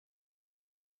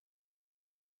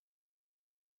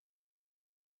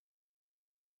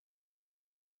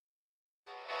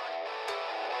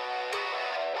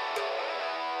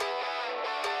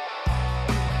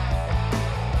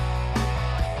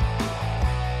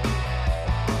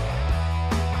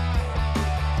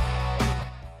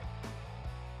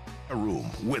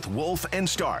with Wolf and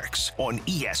Starks on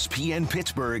ESPN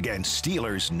Pittsburgh and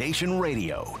Steelers Nation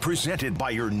Radio. Presented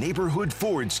by your neighborhood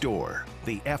Ford store.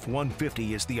 The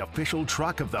F-150 is the official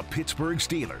truck of the Pittsburgh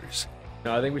Steelers.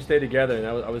 No, I think we stay together, and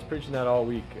I was preaching that all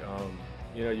week.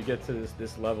 You get to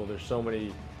this level, there's so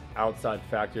many outside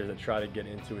factors that try to get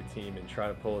into a team and try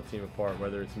to pull a team apart,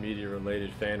 whether it's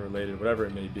media-related, fan-related, whatever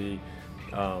it may be.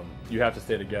 You have to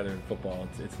stay together in football.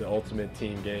 It's the ultimate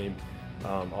team game.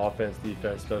 Offense,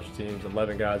 defense, special teams,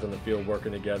 11 guys on the field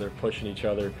working together, pushing each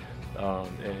other,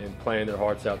 and playing their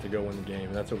hearts out to go win the game.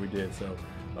 And that's what we did. So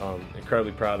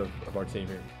incredibly proud of our team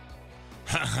here.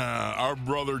 Our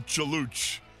brother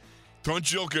Chaluch.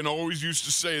 Tunchilkin always used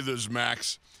to say this,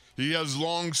 Max. He has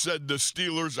long said the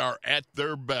Steelers are at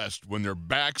their best when their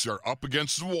backs are up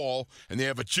against the wall and they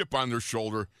have a chip on their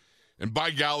shoulder. And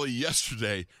by golly,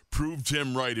 yesterday proved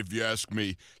him right, if you ask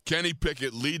me. Kenny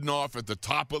Pickett leading off at the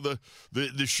top of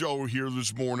the show here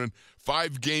this morning.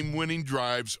 5 game-winning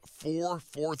drives, 4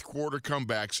 fourth-quarter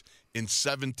comebacks in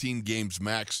 17 games,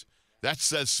 Max. That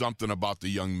says something about the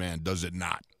young man, does it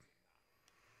not?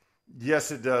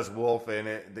 Yes, it does, Wolf. And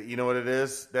you know what it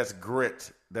is? That's grit.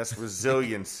 That's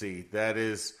resiliency. That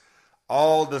is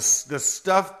all the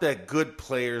stuff that good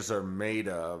players are made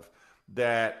of,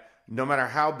 that no matter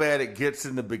how bad it gets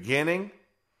in the beginning,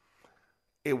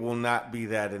 it will not be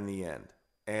that in the end.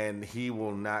 And he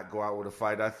will not go out with a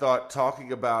fight. I thought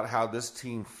talking about how this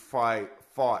team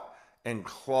fought and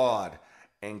clawed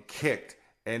and kicked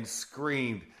and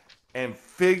screamed and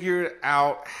figured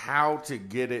out how to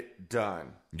get it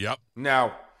done. Yep.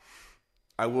 Now,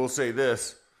 I will say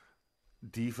this.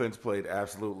 Defense played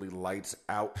absolutely lights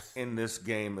out in this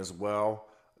game as well.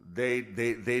 They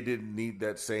didn't need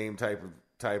that same type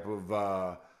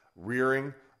of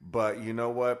rearing, but you know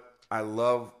what? I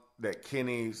love that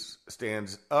Kenny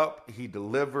stands up, he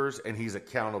delivers, and he's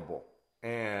accountable.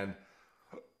 And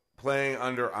playing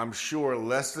under, I'm sure,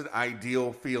 less than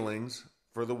ideal feelings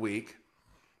for the week,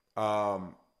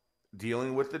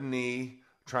 dealing with the knee,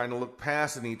 trying to look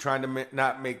past the knee, trying to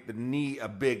not make the knee a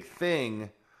big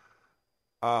thing.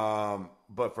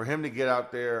 But for him to get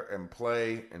out there and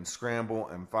play and scramble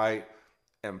and fight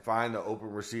and find the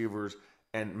open receivers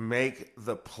and make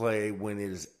the play when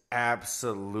it is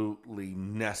absolutely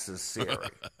necessary.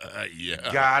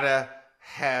 Yeah. Gotta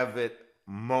have it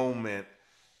moment.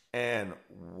 And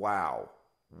wow,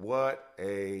 what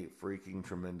a freaking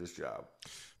tremendous job.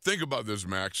 Think about this,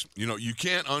 Max. You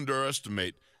can't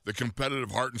underestimate the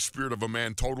competitive heart and spirit of a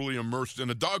man totally immersed in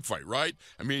a dogfight, right?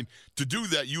 I mean, to do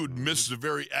that, you would miss the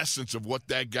very essence of what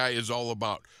that guy is all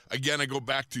about. Again, I go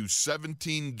back to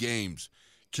 17 games.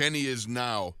 Kenny is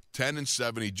now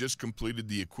 10-7. He just completed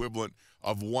the equivalent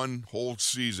of one whole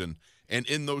season. And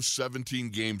in those 17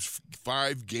 games,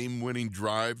 5 game-winning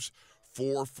drives,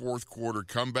 4 fourth-quarter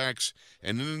comebacks.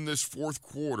 And in this fourth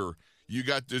quarter, you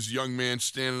got this young man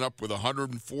standing up with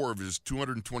 104 of his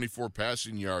 224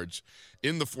 passing yards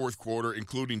in the fourth quarter,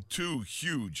 including 2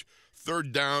 huge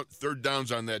third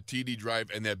downs on that TD drive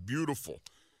and that beautiful,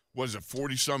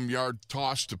 40-some yard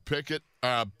toss to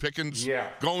Pickens,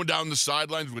 going down the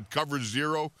sidelines with cover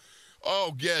 0.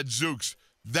 Oh, yeah, Zooks.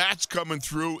 That's coming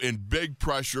through in big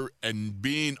pressure and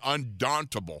being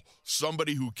undauntable.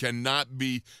 Somebody who cannot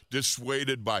be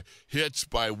dissuaded by hits,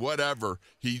 by whatever.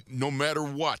 No matter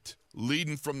what,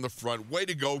 leading from the front. Way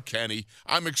to go, Kenny.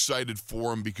 I'm excited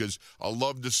for him because I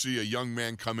love to see a young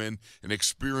man come in and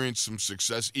experience some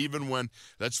success, even when,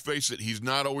 let's face it, he's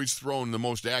not always throwing the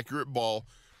most accurate ball.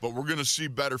 But we're going to see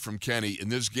better from Kenny,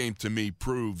 and this game, to me,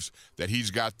 proves that he's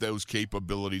got those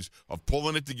capabilities of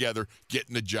pulling it together,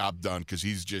 getting the job done, because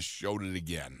he's just showed it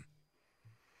again.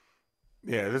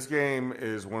 Yeah, this game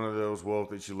is one of those,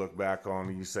 Wolf, that you look back on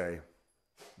and you say,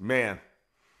 man,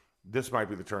 this might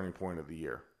be the turning point of the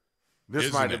year.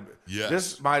 This might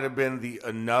have been the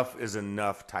enough is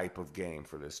enough type of game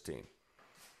for this team.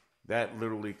 That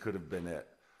literally could have been it.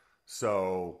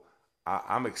 So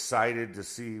I'm excited to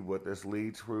see what this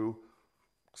leads through,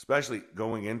 especially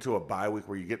going into a bye week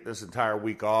where you get this entire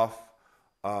week off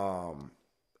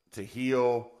to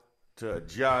heal, to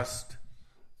adjust,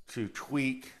 to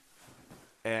tweak,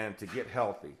 and to get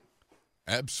healthy.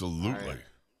 Absolutely.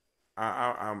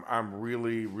 I'm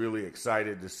really, really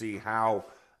excited to see how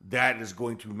that is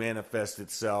going to manifest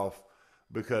itself,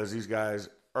 because these guys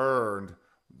earned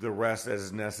the rest as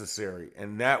is necessary.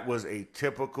 And that was a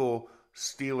typical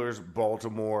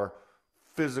Steelers-Baltimore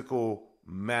physical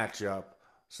matchup.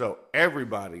 So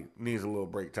everybody needs a little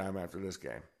break time after this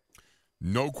game.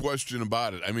 No question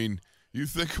about it. I mean, you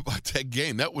think about that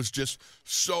game. That was just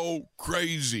so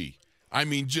crazy. I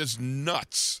mean, just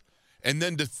nuts. And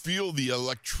then to feel the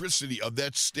electricity of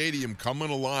that stadium coming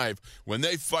alive when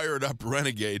they fired up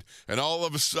Renegade, and all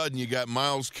of a sudden you got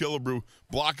Miles Killebrew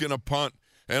blocking a punt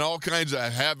and all kinds of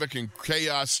havoc and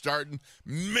chaos starting.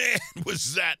 Man,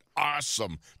 was that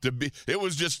awesome to be. It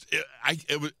was just,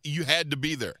 you had to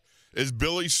be there. As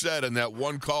Billy said in that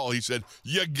one call, he said,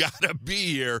 you got to be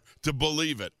here to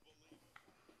believe it.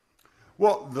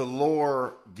 Well, the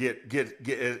lore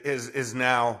is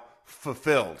now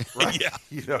fulfilled, right? Yeah.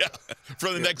 You know,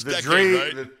 For the next decade,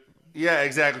 dream, right? Yeah,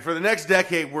 exactly. For the next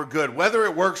decade, we're good. Whether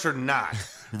it works or not.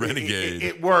 Renegade.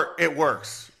 It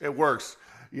works. It works.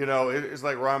 You know, it's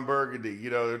like Ron Burgundy. You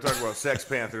know, they're talking about Sex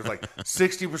Panthers. Like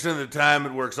 60% of the time,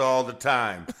 it works all the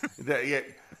time.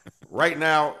 Right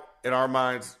now, in our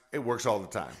minds, it works all the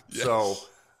time. Yes. So,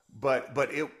 but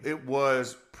it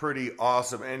was pretty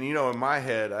awesome. And, you know, in my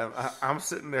head, I'm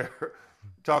sitting there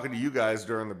talking to you guys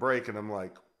during the break, and I'm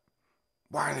like,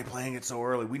 why are they playing it so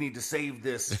early? We need to save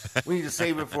this. We need to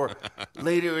save it for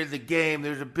later in the game.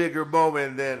 There's a bigger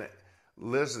moment. And then,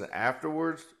 listen,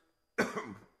 afterwards,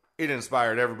 it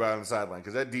inspired everybody on the sideline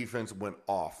because that defense went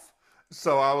off.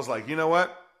 So I was like, you know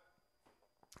what?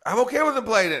 I'm okay with them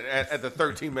playing it at the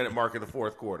 13-minute mark of the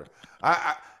fourth quarter.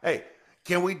 Hey,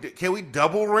 can we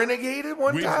double renegade it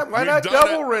one time? Why not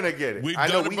double renegade it? I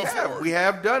know we have. We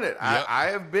have done it. Yep. I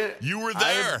have been. You were there.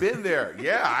 I have been there.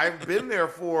 Yeah, I've been there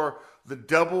for the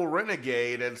double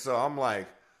renegade, and so I'm like,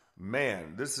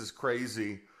 man, this is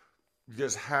crazy.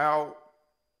 Just how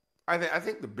I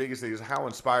think the biggest thing is how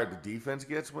inspired the defense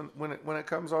gets when it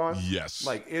comes on. Yes,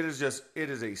 like it is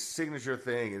a signature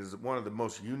thing. It is one of the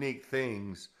most unique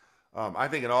things I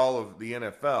think in all of the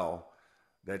NFL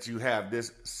that you have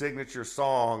this signature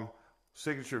song,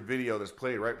 signature video that's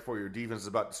played right before your defense is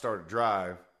about to start a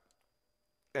drive,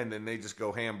 and then they just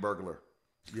go Hamburglar.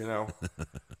 You know,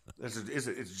 it's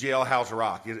jailhouse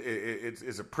rock.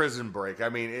 It's a prison break. I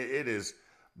mean, it is.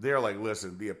 They're like,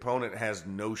 listen, the opponent has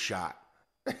no shot,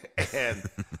 and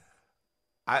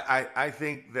I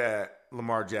think that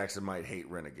Lamar Jackson might hate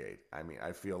Renegade. I mean,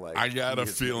 I feel like I got a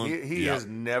feeling he has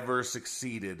never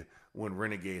succeeded when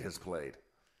Renegade has played.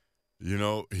 You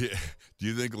know, do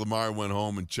you think Lamar went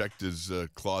home and checked his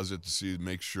closet to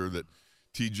make sure that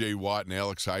T.J. Watt and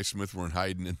Alex Highsmith weren't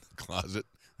hiding in the closet?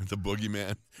 The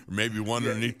boogeyman, or maybe one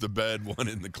underneath the bed, one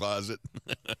in the closet.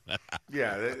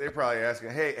 Yeah, they're probably asking,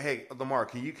 hey, Lamar,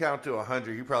 can you count to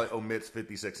 100? He probably omits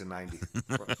 56 and 90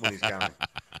 when he's counting.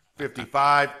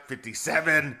 55,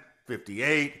 57,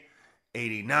 58,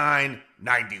 89,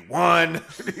 91.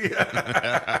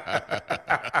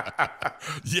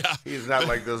 Yeah. He's not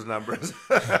like those numbers.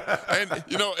 And,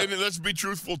 you know, and let's be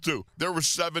truthful, too. There were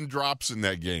 7 drops in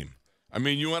that game. I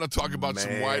mean, you want to talk about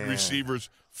some wide receivers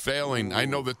failing. Ooh. I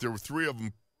know that there were 3 of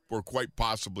them were quite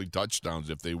possibly touchdowns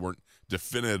if they weren't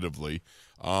definitively.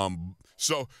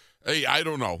 So, hey, I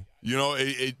don't know. You know,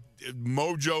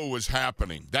 mojo was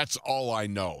happening. That's all I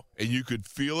know. And you could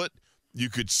feel it. You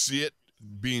could see it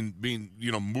being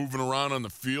moving around on the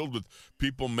field with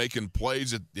people making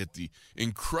plays at the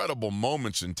incredible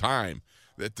moments in time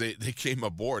that they came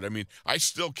aboard. I mean, I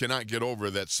still cannot get over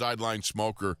that sideline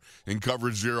smoker in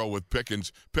cover 0 with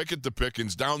Pickens, Pickett to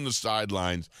Pickens, down the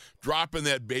sidelines, dropping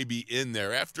that baby in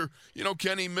there after,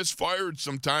 Kenny misfired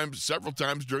several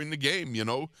times during the game,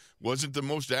 wasn't the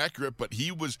most accurate, but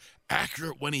he was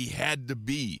accurate when he had to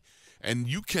be. And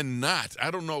you cannot,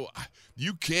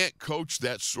 you can't coach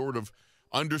that sort of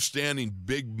understanding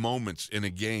big moments in a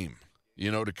game,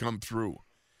 to come through.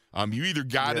 You either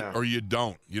got it or you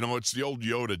don't. It's the old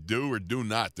Yoda, do or do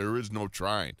not. There is no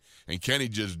trying. And Kenny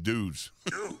just does.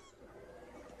 Do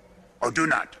or do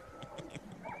not.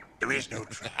 There is no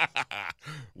try.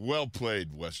 Well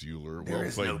played, Wes Euler. There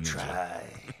is no try.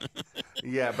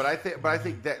 Yeah, but I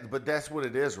think that's what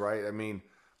it is, right? I mean,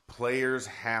 players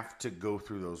have to go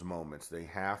through those moments. They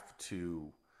have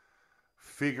to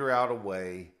figure out a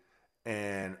way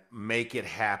and make it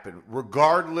happen,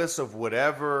 regardless of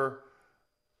whatever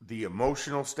the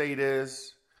emotional state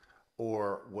is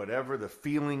or whatever the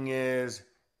feeling is.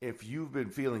 If you've been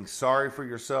feeling sorry for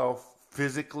yourself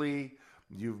physically,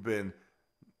 you've been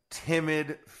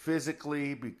timid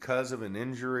physically because of an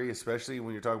injury, especially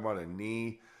when you're talking about a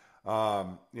knee,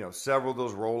 several of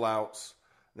those rollouts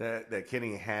that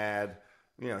Kenny had,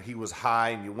 he was high,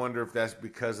 and you wonder if that's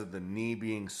because of the knee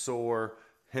being sore,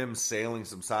 him sailing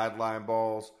some sideline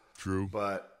balls. True.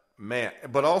 But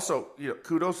also,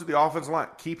 kudos to the offensive line.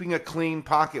 Keeping a clean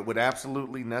pocket when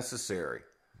absolutely necessary.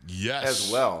 Yes.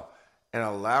 As well. And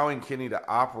allowing Kenny to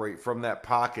operate from that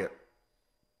pocket,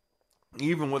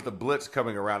 even with the blitz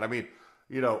coming around. I mean,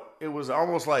 it was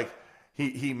almost like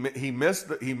he missed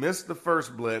the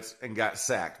first blitz and got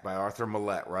sacked by Arthur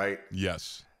Millette, right?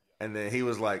 Yes. And then he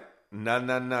was like, no,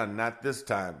 not this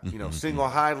time. Single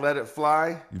high, let it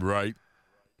fly. Right.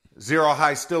 Zero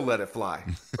high, still let it fly.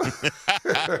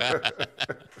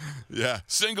 Yeah,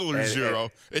 single or zero.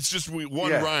 It's just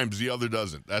one rhymes, the other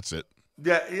doesn't. That's it.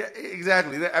 Yeah,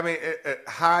 exactly. I mean,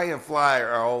 high and fly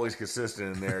are always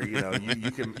consistent in there.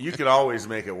 You can always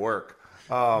make it work.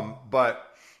 But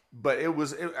it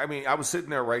was. I was sitting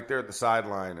there right there at the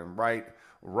sideline and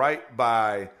right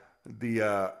by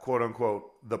the quote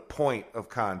unquote the point of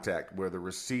contact where the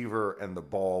receiver and the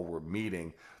ball were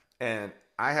meeting. And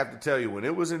I have to tell you, when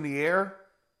it was in the air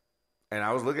and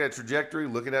I was looking at trajectory,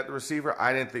 looking at the receiver,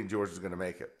 I didn't think George was going to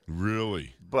make it.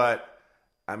 Really? But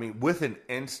with an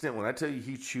instant, when I tell you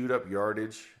he chewed up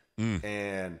yardage,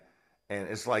 and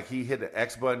it's like he hit the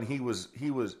X button. He was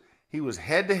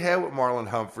head to head with Marlon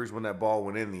Humphreys when that ball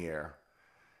went in the air,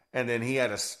 and then he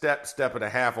had a step and a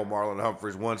half on Marlon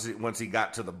Humphreys once he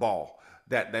got to the ball.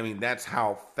 That's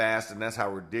how fast and that's how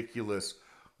ridiculous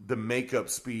the makeup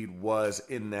speed was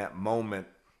in that moment,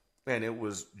 and it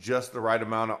was just the right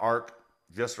amount of arc,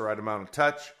 just the right amount of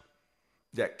touch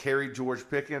that carried George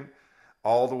Pickens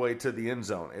all the way to the end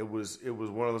zone. It was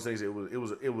one of those things. It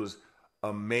was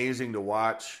amazing to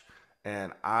watch,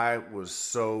 and I was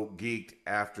so geeked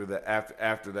after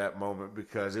that moment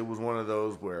because it was one of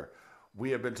those where we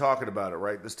had been talking about it.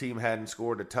 Right, this team hadn't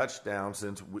scored a touchdown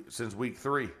since week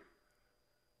 3,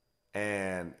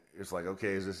 and it's like,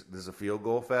 okay, is this a field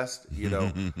goal fest?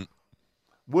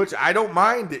 Which I don't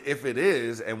mind if it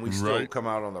is, and we still come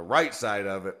out on the right side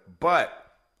of it. But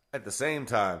at the same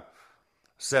time,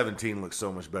 17 looks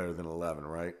so much better than 11,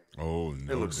 right? Oh,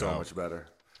 no, it looks so much better.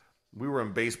 We were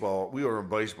in baseball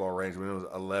range when it was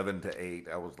 11-8.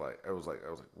 I was like,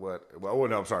 what? Well,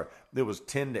 no, I'm sorry. It was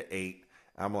 10-8.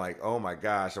 I'm like, oh my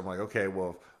gosh. I'm like, okay,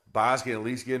 well, if Boz can at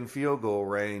least get in field goal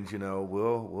range,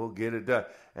 we'll get it done.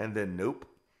 And then nope,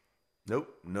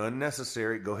 none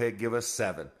necessary. Go ahead, give us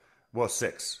 7. Well,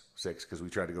 6, because we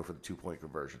tried to go for the 2-point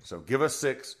conversion. So give us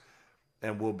 6,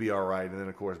 and we'll be all right. And then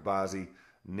of course, Bozzy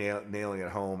nailing it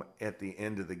home at the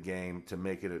end of the game to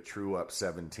make it a true up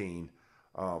 17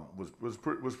 was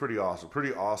pretty awesome.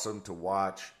 Pretty awesome to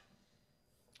watch.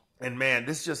 And man,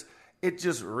 it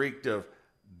just reeked of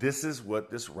this is what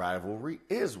this rivalry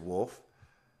is, Wolf.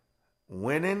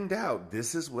 When in doubt,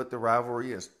 this is what the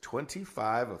rivalry is.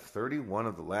 25 of 31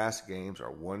 of the last games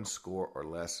are 1 score or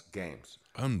less games.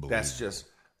 Unbelievable. That's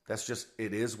just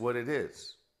it is what it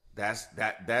is. That's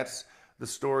the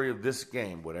story of this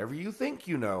game. Whatever you think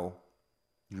you know,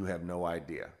 you have no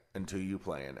idea until you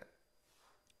play in it.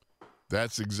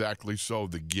 That's exactly so.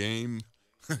 The game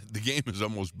is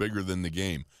almost bigger than the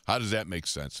game. How does that make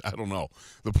sense? I don't know.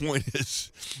 The point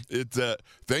is,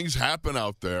 things happen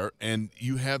out there, and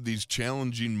you have these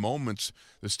challenging moments.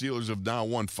 The Steelers have now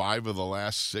won 5 of the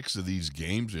last 6 of these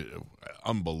games,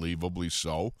 unbelievably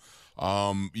so.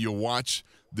 You watch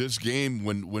this game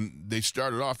when they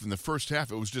started off in the first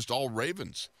half, it was just all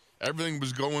Ravens. Everything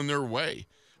was going their way.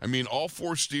 All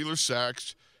 4 Steelers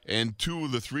sacks and 2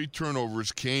 of the 3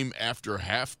 turnovers came after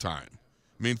halftime.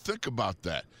 Think about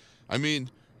that.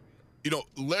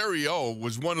 Larry O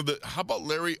was one of the – how about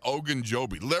Larry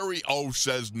Ogunjobi? Larry O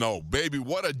says no. Baby,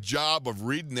 what a job of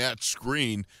reading that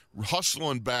screen,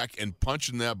 hustling back and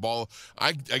punching that ball.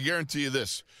 I guarantee you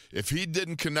this. If he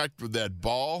didn't connect with that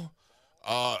ball,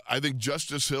 I think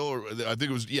Justice Hill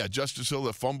Justice Hill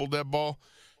that fumbled that ball,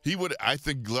 I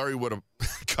think Larry would have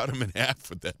cut him in half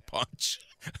with that punch.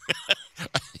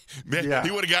 Man, yeah.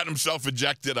 He would have gotten himself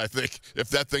ejected, I think, if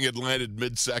that thing had landed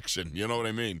midsection. You know what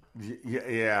I mean?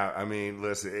 Yeah.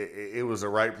 Listen, it was the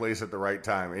right place at the right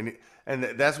time, and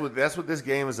that's what this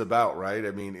game is about, right?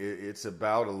 It's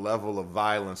about a level of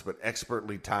violence, but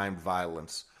expertly timed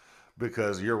violence.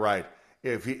 Because you're right.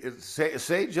 If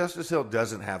say Justice Hill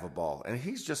doesn't have a ball and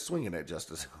he's just swinging at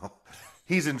Justice Hill,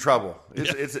 he's in trouble.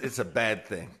 It's a bad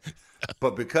thing.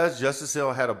 But because Justice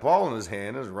Hill had a ball in his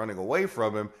hand and was running away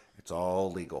from him, it's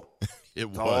all legal.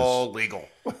 It's all legal.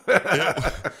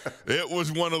 It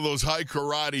was one of those high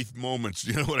karate moments.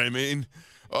 You know what I mean?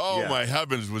 Oh, yeah. My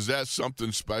heavens, was that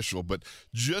something special? But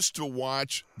just to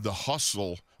watch the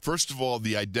hustle, first of all,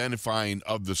 the identifying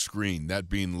of the screen, that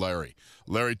being Larry.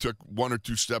 Larry took 1 or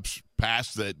 2 steps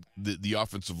past the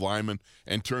offensive lineman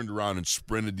and turned around and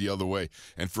sprinted the other way.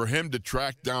 And for him to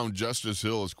track down Justice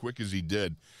Hill as quick as he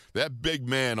did, that big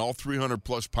man, all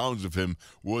 300-plus pounds of him,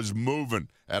 was moving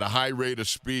at a high rate of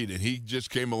speed, and he just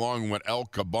came along and went El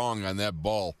Kabong on that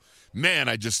ball. Man,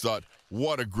 I just thought,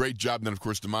 What a great job. Then, of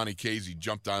course, Damani Casey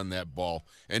jumped on that ball.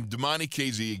 And Damani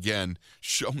Casey, again,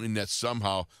 showing that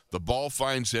somehow the ball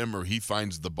finds him or he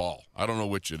finds the ball. I don't know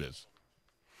which it is.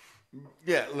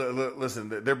 Yeah,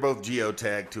 listen, they're both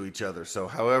geotagged to each other. So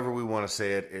however we want to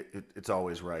say it, it's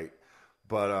always right.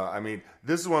 But, I mean,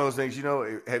 this is one of those things,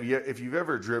 if you've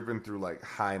ever driven through, like,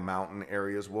 high mountain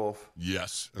areas, Wolf?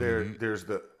 Yes. There's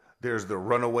the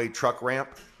runaway truck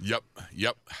ramp. Yep.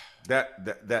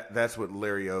 That's what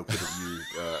Larry O could have used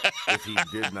if he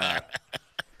did not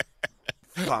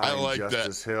find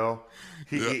Justice Hill.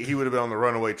 He would have been on the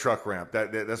runaway truck ramp.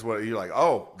 That's what you're like.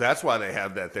 Oh, that's why they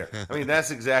have that there. I mean,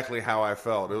 that's exactly how I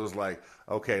felt. It was like,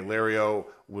 okay, Larry O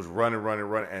was running,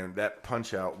 and that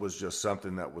punch out was just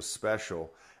something that was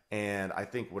special. And I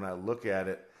think when I look at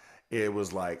it, it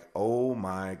was like, oh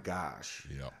my gosh,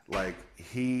 like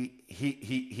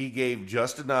he gave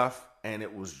just enough, and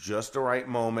it was just the right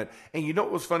moment. And you know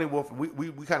what was funny, Wolf?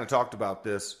 We kind of talked about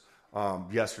this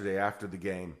yesterday after the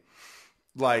game.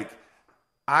 Like,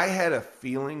 I had a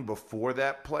feeling before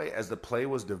that play, as the play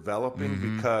was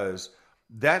developing, because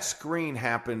that screen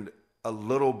happened a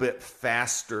little bit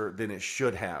faster than it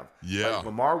should have. Yeah. Like,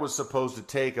 Lamar was supposed to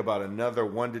take about another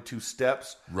 1 to 2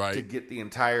 steps right. to get the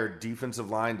entire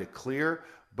defensive line to clear.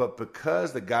 But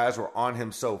because the guys were on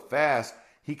him so fast,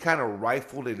 he kind of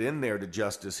rifled it in there to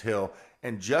Justice Hill.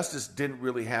 And Justice didn't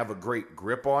really have a great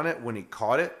grip on it when he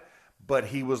caught it. But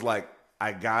he was like,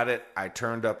 I got it. I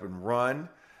turned up and run.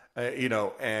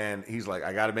 And he's like,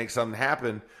 I got to make something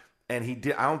happen. And he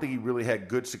did. I don't think he really had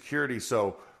good security.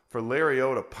 So for Larry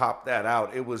O to pop that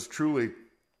out, it was truly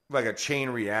like a chain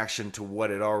reaction to what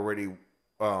it already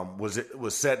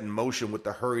was set in motion with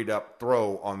the hurried up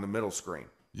throw on the middle screen.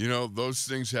 Those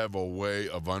things have a way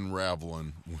of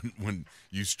unraveling when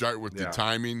you start with the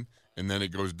timing and then it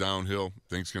goes downhill.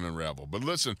 Things can unravel. But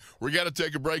listen, we got to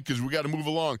take a break because we got to move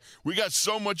along. We got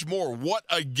so much more. What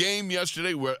a game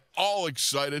yesterday. We're all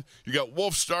excited. You got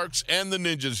Wolf Starks and the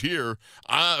Ninjas here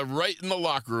right in the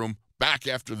locker room. Back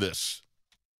after this.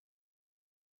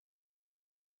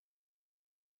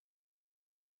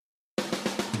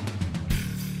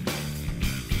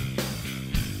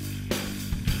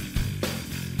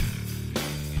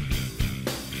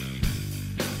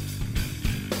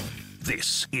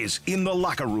 This is In the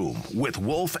Locker Room with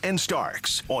Wolf and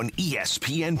Starks on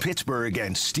ESPN Pittsburgh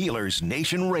and Steelers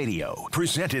Nation Radio.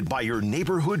 Presented by your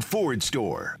neighborhood Ford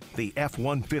store. The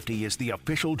F-150 is the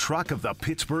official truck of the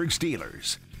Pittsburgh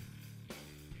Steelers.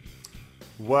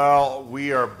 Well,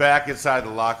 we are back inside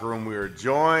the locker room. We are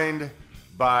joined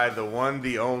by the one,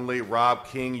 the only Rob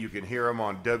King. You can hear him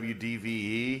on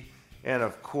WDVE. And,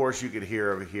 of course, you can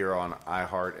hear him here on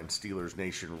iHeart and Steelers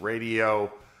Nation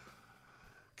Radio.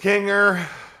 Kinger,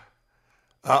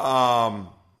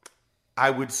 I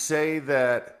would say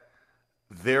that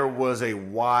there was a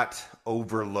Watt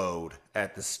overload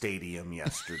at the stadium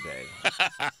yesterday.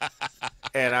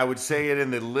 And I would say it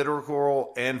in the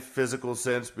literal and physical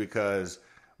sense because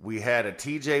we had a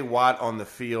TJ Watt on the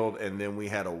field and then we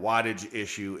had a wattage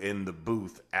issue in the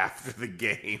booth after the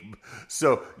game.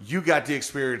 So you got to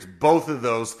experience both of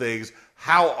those things.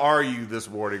 How are you this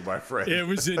morning, my friend? It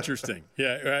was interesting.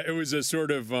 Yeah, it was a sort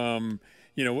of,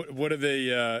 what are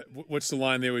they? What's the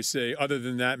line they always say? Other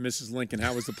than that, Mrs. Lincoln,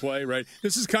 how was the play? Right.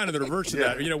 This is kind of the reverse of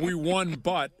that. We won,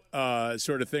 but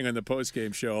sort of thing on the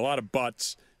postgame show. A lot of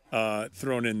buts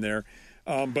thrown in there.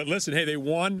 But listen, hey, they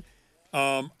won.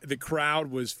 The crowd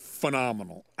was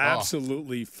phenomenal,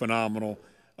 absolutely phenomenal.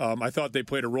 I thought they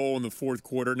played a role in the fourth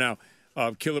quarter. Now.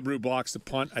 Killebrew blocks the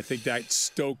punt. I think that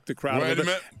stoked the crowd. Wait a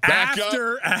minute.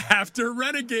 After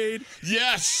Renegade.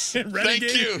 Yes.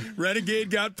 Renegade, Thank you. Renegade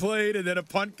got played, and then a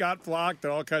punt got blocked,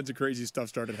 and all kinds of crazy stuff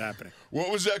started happening. What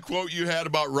was that quote you had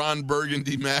about Ron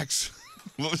Burgundy, Max?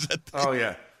 What was that? Oh,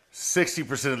 yeah.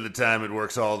 60% of the time it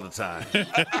works all the time.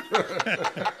 that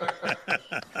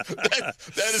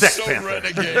is so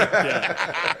Renegade.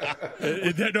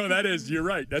 Yeah. No, that is. You're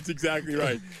right. That's exactly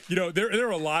right. There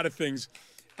are a lot of things.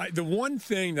 The one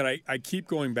thing that I keep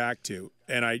going back to,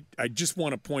 and I just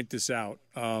want to point this out,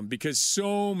 because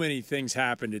so many things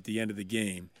happened at the end of the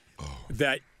game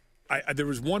that there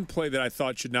was one play that I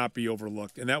thought should not be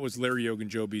overlooked, and that was Larry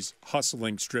Ogunjobi's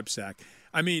hustling strip sack.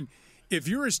 I mean, if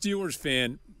you're a Steelers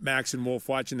fan, Max and Wolf,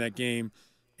 watching that game,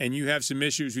 and you have some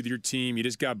issues with your team, you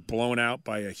just got blown out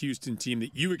by a Houston team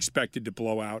that you expected to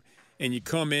blow out, and you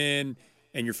come in –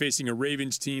 and you're facing a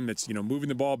Ravens team that's, moving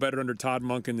the ball better under Todd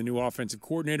Monken, the new offensive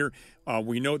coordinator.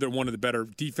 We know they're one of the better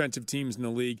defensive teams in the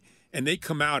league. And they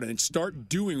come out and start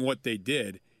doing what they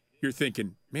did. You're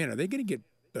thinking, man, are the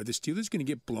Steelers going to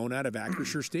get blown out of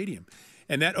Acrisure Stadium?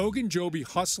 And that Ogunjobi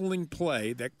hustling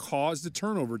play that caused the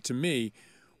turnover, to me,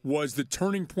 was the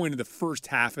turning point of the first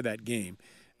half of that game.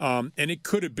 And it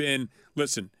could have been,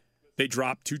 listen, they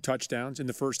dropped 2 touchdowns in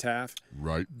the first half.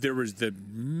 Right. There was the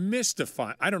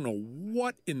mystifying, I don't know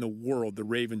what in the world the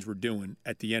Ravens were doing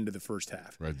at the end of the first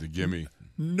half. Right, the gimme.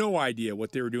 No idea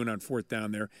what they were doing on 4th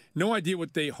down there. No idea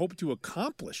what they hoped to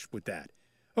accomplish with that.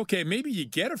 Okay, maybe you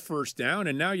get a first down,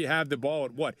 and now you have the ball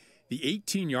at what? The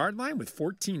 18-yard line with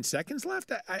 14 seconds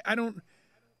left? I don't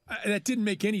 – that didn't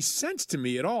make any sense to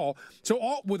me at all.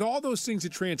 So with all those things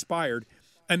that transpired –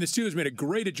 and the Steelers made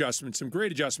some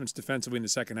great adjustments defensively in the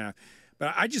second half.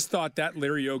 But I just thought that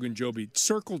Larry Ogunjobi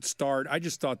circled start. I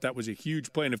just thought that was a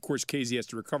huge play. And, of course, Casey has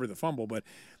to recover the fumble. But,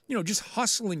 just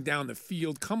hustling down the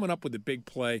field, coming up with a big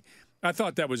play. I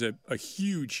thought that was a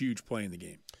huge, huge play in the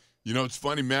game. It's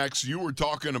funny, Max, you were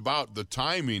talking about the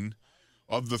timing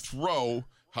of the throw,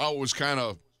 how it was kind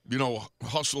of,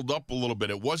 hustled up a little bit.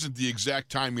 It wasn't the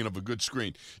exact timing of a good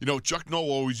screen. Chuck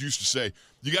Noll always used to say,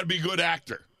 you got to be a good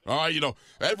actor. All right,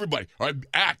 everybody, all right,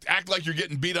 act like you're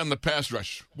getting beat on the pass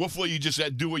rush. Hopefully you just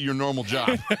do your normal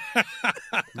job.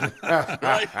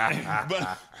 Right?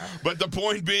 But the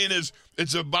point being is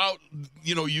it's about,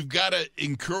 you've got to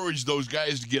encourage those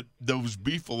guys to get those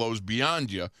beefaloes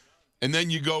beyond you, and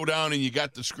then you go down and you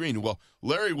got the screen. Well,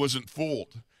 Larry wasn't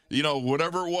fooled.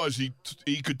 Whatever it was,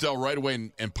 he could tell right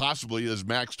away, and possibly, as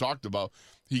Max talked about,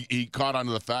 he caught on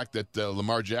to the fact that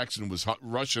Lamar Jackson was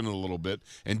rushing a little bit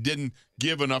and didn't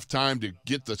give enough time to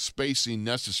get the spacing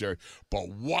necessary. But,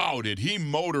 wow, did he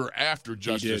motor after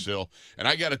Justice Hill. And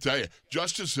I got to tell you,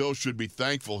 Justice Hill should be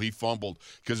thankful he fumbled,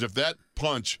 because if that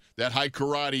punch, that high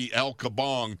karate El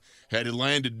Kabong, had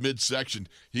landed midsection,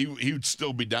 he would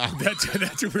still be down. That's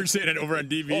what we're saying over on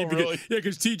DV. Oh, really?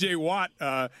 Because T.J. Watt,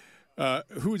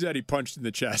 who was that he punched in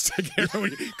the chest? I can't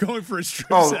remember. Going for a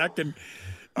strip sack and –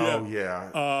 Oh,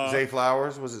 yeah. Zay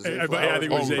Flowers? Was it Zay Flowers? Yeah, I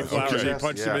think it was Zay Flowers. Okay. He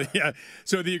punched him. Yeah.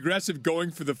 So the aggressive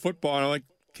going for the football, and I'm like,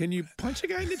 can you punch a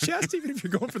guy in the chest even if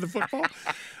you're going for the football?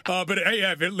 But, hey,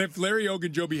 if Larry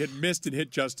Ogunjobi had missed and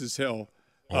hit Justice Hill,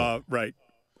 right,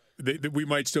 we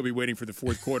might still be waiting for the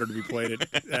fourth quarter to be played at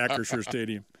Acrisure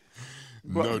Stadium.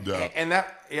 No doubt. And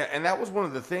that was one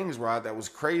of the things, Rod, that was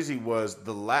crazy was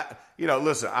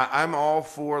listen, I'm all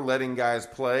for letting guys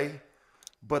play,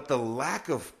 but the lack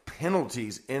of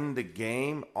penalties in the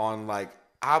game on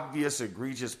obvious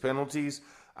egregious penalties.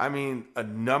 I mean, a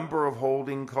number of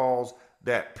holding calls,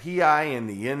 that PI in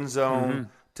the end zone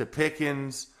to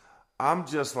Pickens. I'm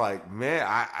just like, man,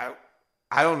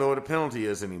 I don't know what a penalty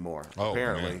is anymore.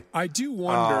 Apparently, man. I do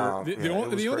wonder. The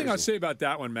only thing crazy. I'll say about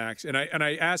that one, Max, and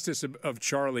I asked this of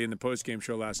Charlie in the postgame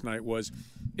show last night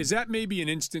is that maybe an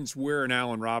instance where an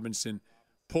Allen Robinson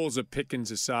pulls a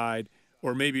Pickens aside,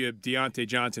 or maybe a Deontay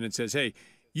Johnson, and says, hey,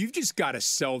 you've just got to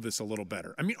sell this a little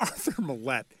better. I mean, Arthur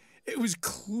Millette, it was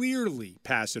clearly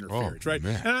pass interference, right?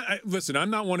 Man. And listen,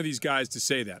 I'm not one of these guys to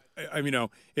say that.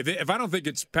 If I don't think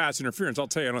it's pass interference, I'll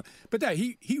tell you. But that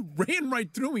he ran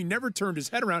right through him. He never turned his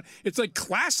head around. It's like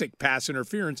classic pass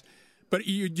interference. But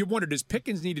you wonder, does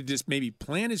Pickens need to just maybe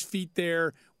plant his feet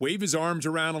there, wave his arms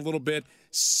around a little bit,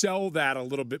 sell that a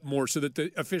little bit more so that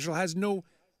the official has no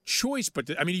choice but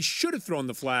he should have thrown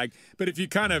the flag, but if you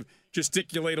kind of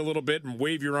gesticulate a little bit and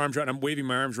wave your arms around, I'm waving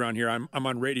my arms around here. I'm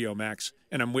on radio, Max,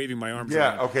 and I'm waving my arms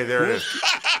around. Yeah, okay, there it is.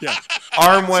 Yeah.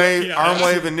 Arm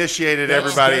wave initiated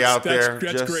everybody out there.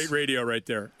 That's great radio right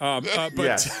there.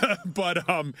 Yes. But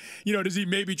does he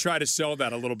maybe try to sell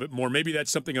that a little bit more? Maybe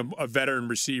that's something a veteran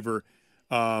receiver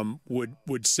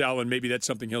would sell, and maybe that's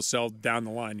something he'll sell down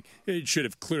the line. It should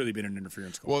have clearly been an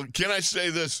interference call. Well, can I say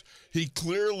this? He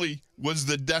clearly was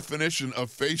the definition of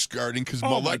face guarding, because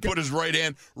Millette put his right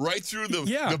hand right through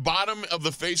the bottom of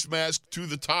the face mask to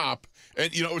the top,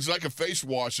 and it was like a face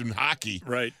wash in hockey.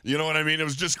 Right. You know what I mean? It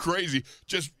was just crazy.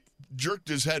 Just jerked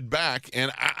his head back,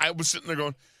 and I was sitting there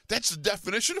going, that's the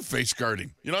definition of face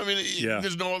guarding. You know what I mean? Yeah.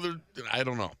 There's no other – I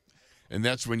don't know. And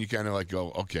that's when you kind of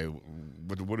go, okay,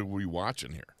 what are we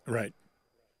watching here? Right.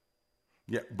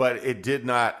 Yeah, but it did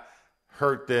not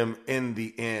hurt them in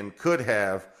the end. Could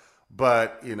have,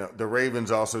 but the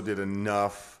Ravens also did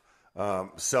enough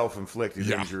self-inflicted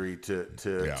injury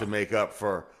to make up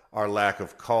for our lack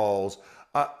of calls.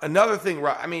 Another thing,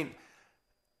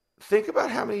 think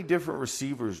about how many different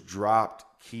receivers dropped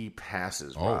key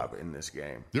passes, Rob, in this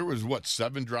game. There was,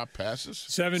 7 drop passes?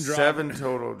 7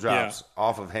 total drops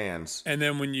off of hands. And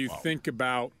then when you think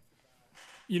about,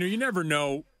 you never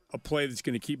know a play that's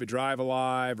going to keep a drive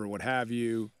alive or what have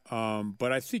you,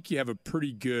 but I think you have a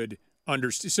pretty good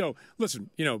understanding. So, listen,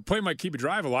 play might keep a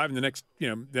drive alive, and the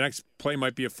next play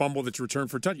might be a fumble that's returned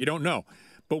for a touch. You don't know.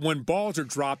 But when balls are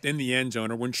dropped in the end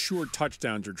zone or when short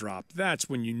touchdowns are dropped, that's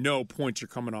when points are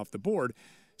coming off the board.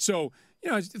 So,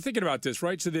 I was thinking about this,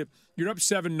 right? So you're up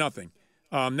 7-0.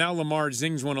 Now Lamar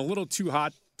zings one a little too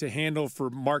hot to handle for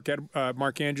Mark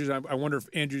Andrews. I wonder if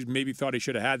Andrews maybe thought he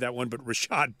should have had that one, but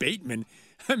Rashad Bateman,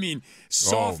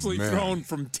 softly thrown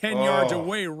from 10 yards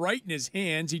away right in his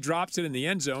hands. He drops it in the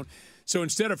end zone. So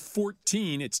instead of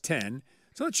 14, it's 10.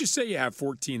 So let's just say you have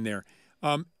 14 there.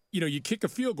 You kick a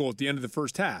field goal at the end of the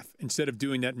first half instead of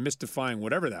doing that mystifying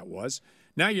whatever that was.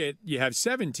 Now you have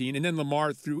 17, and then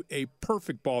Lamar threw a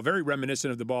perfect ball, very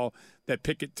reminiscent of the ball that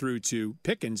Pickett threw to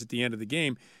Pickens at the end of the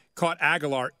game. Caught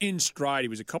Aguilar in stride. He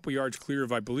was a couple yards clear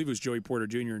of, I believe it was Joey Porter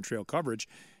Jr. in trail coverage.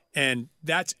 And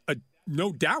that's a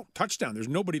no doubt touchdown. There's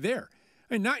nobody there.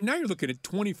 And now you're looking at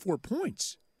 24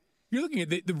 points. You're looking at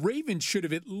the Ravens should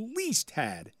have at least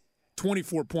had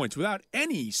 24 points without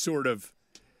any sort of,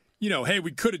 hey,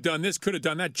 we could have done this, could have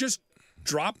done that. Just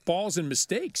drop balls and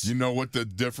mistakes. You know what the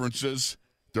difference is?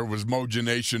 There was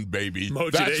Mogination, baby.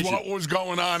 Mogination. That's what was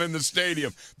going on in the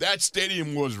stadium. That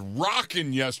stadium was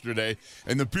rocking yesterday,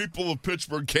 and the people of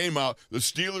Pittsburgh came out, the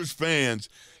Steelers fans,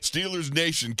 Steelers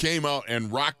Nation came out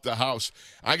and rocked the house.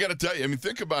 I got to tell you,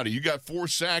 think about it. You got 4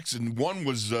 sacks, and one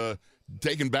was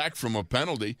taken back from a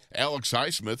penalty. Alex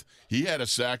Highsmith, he had a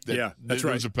sack that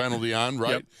there was a penalty on,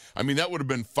 right? Yep. That would have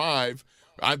been 5.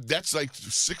 That's like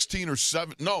 16 or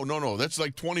 7. No. That's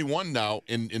like 21 now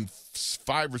in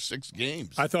 5 or 6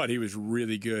 games. I thought he was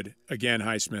really good again,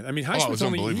 Highsmith.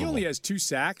 Highsmith he only has 2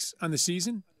 sacks on the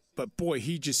season, but boy,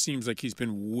 he just seems like he's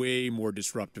been way more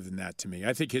disruptive than that to me.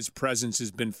 I think his presence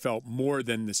has been felt more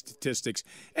than the statistics.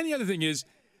 And the other thing is,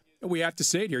 we have to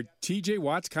say it here, T.J.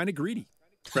 Watt's kind of greedy,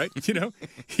 right?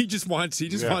 He just wants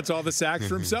all the sacks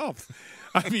for himself.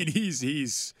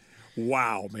 He's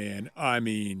wow, man.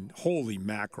 Holy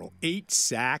mackerel. 8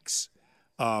 sacks.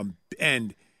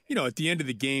 And, at the end of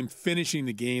the game, finishing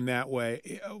the game that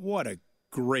way, what a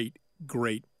great,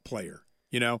 great player.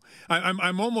 I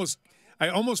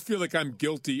almost feel like I'm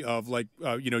guilty of,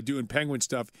 doing Penguin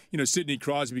stuff. Sidney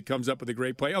Crosby comes up with a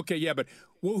great play. Okay, yeah, but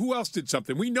who else did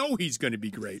something? We know he's going to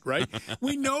be great, right?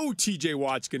 We know T.J.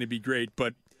 Watt's going to be great,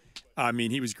 but,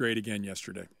 he was great again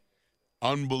yesterday.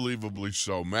 Unbelievably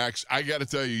so, Max. I got to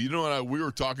tell you, we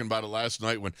were talking about it last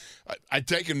night when I'd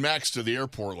taken Max to the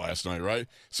airport last night, right?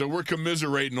 So we're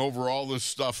commiserating over all this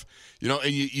stuff,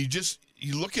 and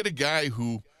you look at a guy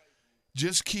who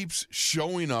just keeps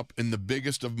showing up in the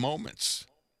biggest of moments.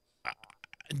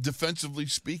 Defensively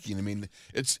speaking,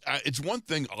 it's one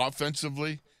thing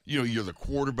offensively. You're the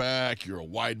quarterback, you're a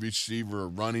wide receiver, a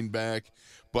running back,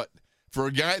 but for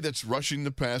a guy that's rushing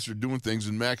the passer, doing things,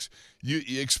 and Max, you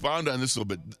expound on this a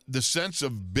little bit. The sense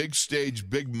of big stage,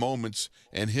 big moments,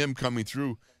 and him coming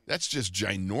through, that's just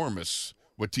ginormous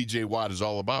what T.J. Watt is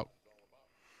all about.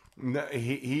 No,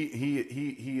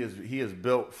 he is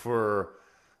built for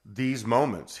these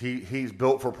moments. He's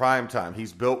built for prime time.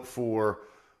 He's built for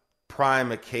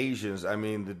prime occasions.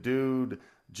 The dude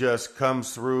just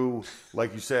comes through,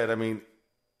 like you said.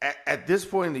 At this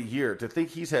point in the year, to think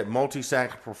he's had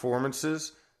multi-sack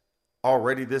performances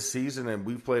already this season, and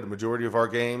we've played a majority of our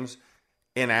games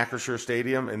in Acrisure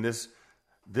Stadium, and this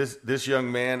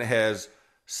young man has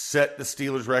set the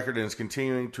Steelers record and is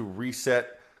continuing to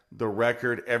reset the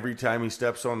record every time he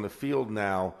steps on the field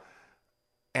now.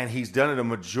 And he's done it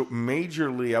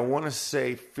majorly, I want to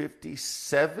say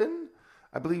 57,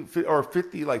 I believe, or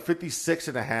 50, like 56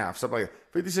 and a half, something like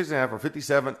that. 56 and a half or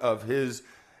 57 of his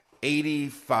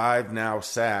 85 now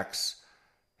sacks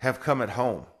have come at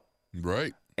home.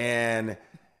 Right. And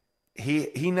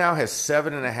he now has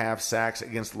 7.5 sacks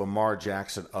against Lamar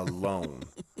Jackson alone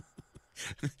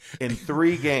in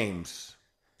 3 games.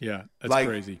 Yeah, that's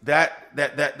crazy.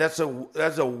 That's a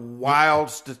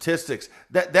wild statistics.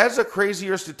 That's a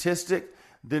crazier statistic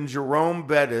than Jerome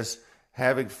Bettis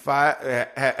having 5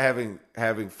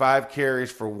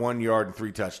 carries for 1 yard and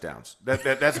 3 touchdowns.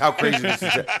 That's how crazy this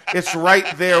is. It's right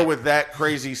there with that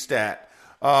crazy stat.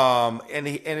 And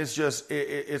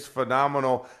it's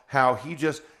phenomenal how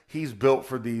he's built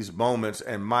for these moments.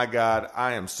 And my God,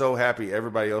 I am so happy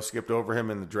everybody else skipped over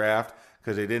him in the draft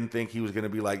because they didn't think he was going to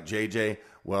be like JJ.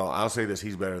 Well, I'll say this: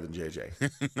 he's better than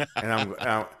JJ. And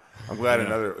I'm glad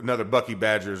another Bucky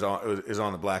Badger is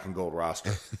on the black and gold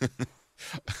roster.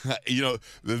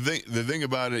 The thing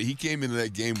about it, he came into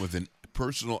that game with a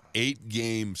personal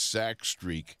 8-game sack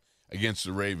streak against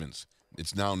the Ravens.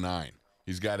 It's now 9.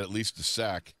 He's got at least a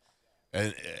sack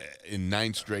in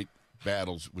 9 straight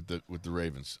battles with the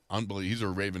Ravens. Unbelievable. He's a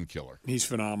Raven killer. He's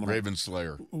phenomenal. Raven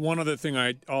slayer. One other thing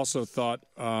I also thought,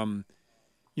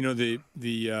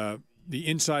 the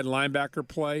inside linebacker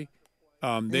play.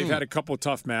 They've had a couple of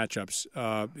tough matchups.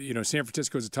 San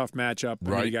Francisco's a tough matchup.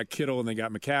 Right. They got Kittle and they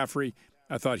got McCaffrey.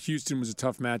 I thought Houston was a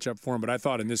tough matchup for them, but I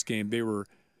thought in this game they were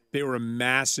a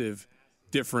massive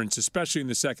difference, especially in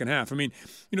the second half. I mean,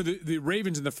 the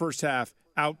Ravens in the first half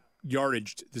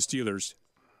out-yardaged the Steelers.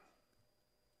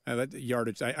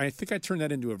 Yardage. I think I turned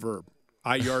that into a verb.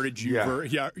 I yardage, you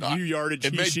you yardage,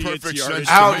 it made perfect yardage.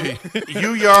 sense to me.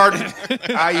 You yard,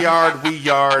 I yard, we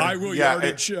yard. I will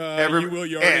yardage, you will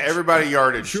yardage. Everybody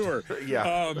yardage. Sure.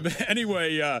 Yeah.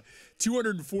 Anyway,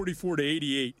 244 to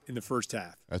 88 in the first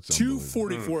half. That's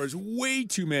 244 is way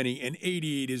too many, and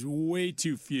 88 is way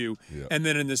too few. Yeah. And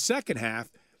then in the second half,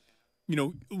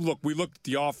 look, we looked at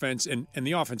the offense, and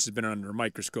the offense has been under a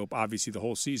microscope, obviously, the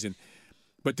whole season.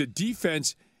 But the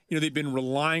defense, they've been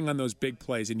relying on those big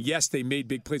plays. And, yes, they made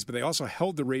big plays, but they also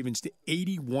held the Ravens to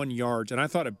 81 yards. And I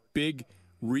thought a big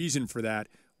reason for that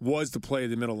was the play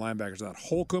of the middle linebackers. I thought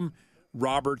Holcomb,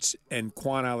 Roberts, and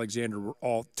Quan Alexander were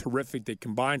all terrific. They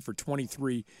combined for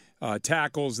 23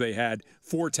 tackles. They had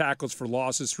 4 tackles for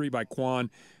losses, 3 by Quan,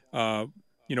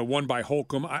 1 by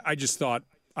Holcomb. I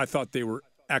thought they were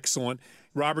excellent.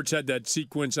 Roberts had that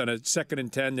sequence on a 2nd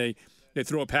and 10. They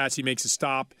throw a pass. He makes a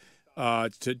stop.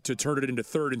 To turn it into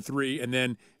 3rd and 3, and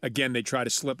then again they try to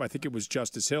slip. I think it was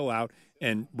Justice Hill out,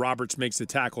 and Roberts makes the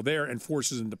tackle there and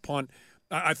forces him to punt.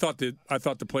 I thought the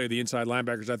play of the inside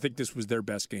linebackers. I think this was their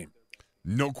best game.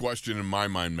 No question in my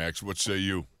mind, Max. What say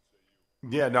you?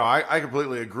 Yeah, no, I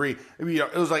completely agree. I mean,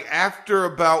 it was like after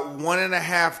about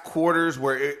 1.5 quarters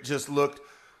where it just looked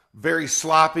very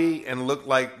sloppy and looked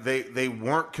like they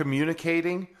weren't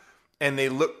communicating, and they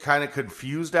looked kind of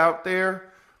confused out there.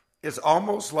 It's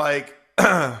almost like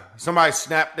somebody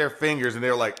snapped their fingers and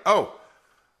they're like, oh,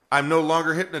 I'm no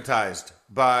longer hypnotized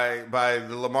by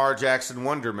the Lamar Jackson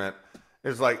wonderment.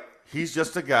 It's like, he's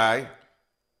just a guy.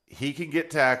 He can get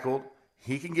tackled.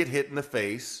 He can get hit in the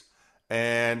face,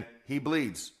 and he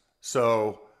bleeds.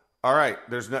 So, all right,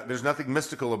 there's nothing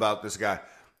mystical about this guy.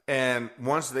 And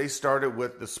once they started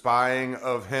with the spying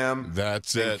of him,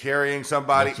 that's it, carrying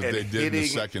somebody that's what and they did hitting in the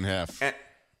second half.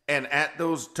 And at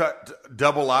those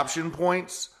double option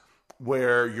points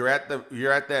where you're at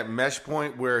that mesh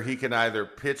point where he can either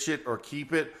pitch it or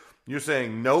keep it, you're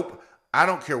saying, nope, I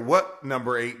don't care what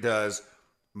number 8 does.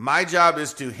 My job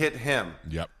is to hit him.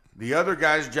 Yep. The other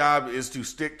guy's job is to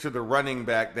stick to the running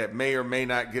back that may or may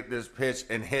not get this pitch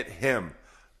and hit him.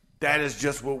 That is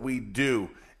just what we do.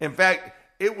 In fact,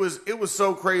 it was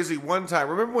so crazy one time.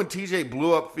 Remember when TJ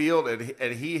blew up field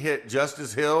and he hit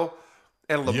Justice Hill?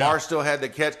 And Lamar still had the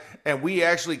catch, and we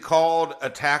actually called a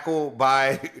tackle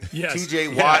by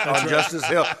TJ Watt on Justice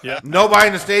Hill. Yeah. Nobody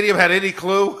in the stadium had any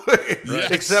clue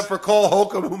except for Cole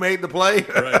Holcomb, who made the play.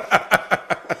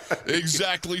 Right.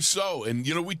 Exactly so. And,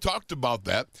 we talked about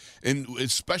that, and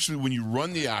especially when you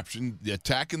run the option, the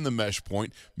attack in the mesh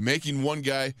point, making one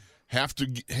guy have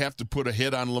to put a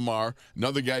hit on Lamar,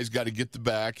 another guy's got to get the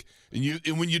back.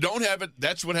 And when you don't have it,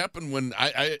 that's what happened when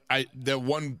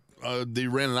they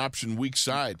ran an option weak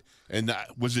side, and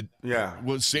was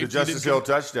safety the Justice Hill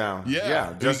touchdown?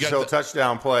 Yeah, Justice Hill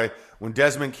touchdown play when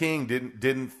Desmond King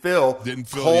didn't fill.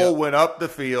 Cole went up the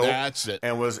field. That's it,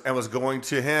 and was going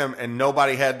to him, and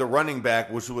nobody had the running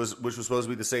back, which was supposed to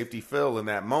be the safety fill in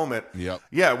that moment. Yep.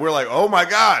 Yeah, we're like, oh my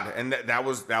God, and that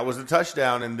was the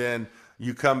touchdown, and then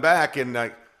you come back and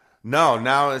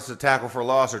now it's a tackle for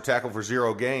loss or tackle for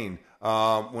 0 gain.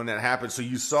 When that happened. So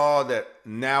you saw that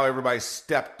now everybody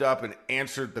stepped up and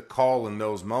answered the call in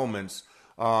those moments.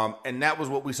 And that was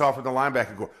what we saw from the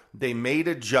linebacker corps. They made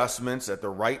adjustments at the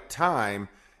right time,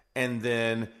 and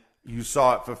then you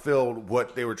saw it fulfilled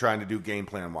what they were trying to do game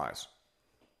plan-wise.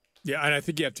 Yeah, and I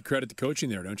think you have to credit the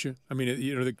coaching there, don't you? I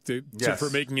mean,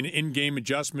 for making an in-game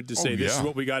adjustment to say this is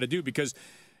what we got to do, because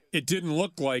it didn't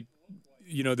look like,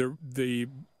 the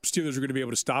Steelers are going to be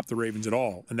able to stop the Ravens at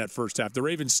all in that first half. The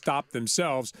Ravens stopped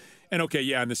themselves. And,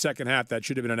 in the second half, that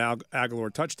should have been an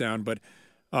Aguilar touchdown. But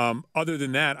other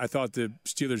than that, I thought the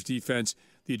Steelers' defense,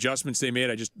 the adjustments they made,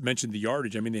 I just mentioned the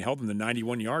yardage. I mean, they held them to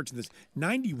 91 yards.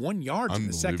 91 yards in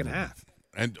the second half.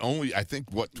 And only, I think,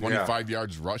 25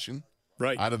 yards rushing?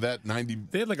 Right. Out of that 90.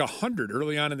 They had like 100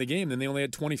 early on in the game, then they only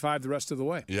had 25 the rest of the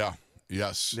way. Yeah.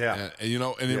 Yes. Yeah. And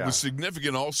it was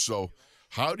significant also.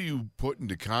 How do you put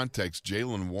into context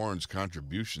Jaylen Warren's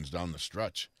contributions down the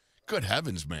stretch? Good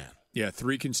heavens, man. Yeah,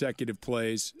 3 consecutive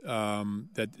plays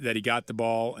that he got the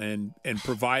ball and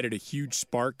provided a huge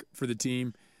spark for the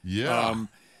team. Yeah.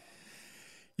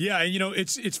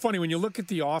 It's funny. When you look at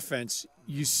the offense,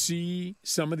 you see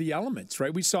some of the elements,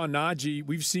 right? We've seen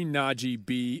Najee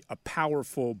be a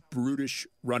powerful, brutish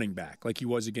running back like he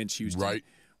was against Houston. Right.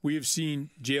 We have seen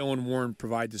Jaylen Warren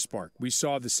provide the spark. We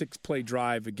saw the 6-play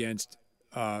drive against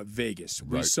Vegas.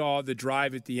 We saw the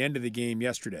drive at the end of the game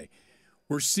yesterday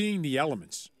we're seeing the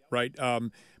elements, right?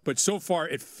 But so far,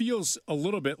 it feels a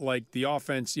little bit like the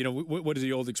offense. You know, what is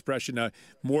the old expression?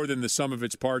 More than the sum of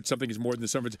its parts. Something is more than the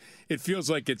sum of its. It feels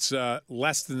like it's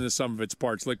less than the sum of its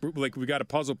parts. Like we got a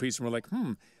puzzle piece, and we're like,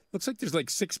 looks like there's like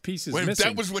 6 pieces missing.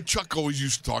 That was what Chuck always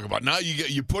used to talk about. Now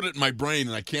you put it in my brain,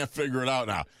 and I can't figure it out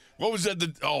now. What was that?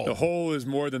 The whole is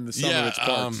more than the sum of its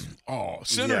parts.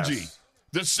 Synergy. Yes.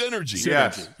 The synergy.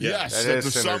 Yes. The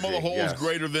Synergy. sum of the whole is Yes.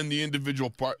 greater than the individual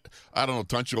part. I don't know.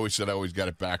 Tunch always said I always got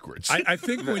it backwards. I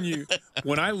think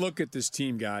when I look at this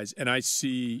team, guys, and I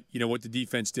see what the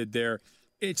defense did there,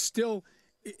 it's still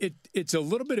it's a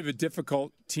little bit of a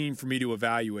difficult team for me to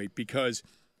evaluate because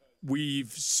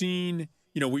we've seen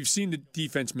the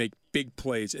defense make big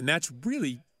plays, and that's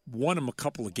really won them a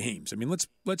couple of games. I mean,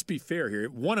 let's be fair here.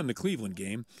 It won them the Cleveland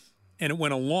game. And it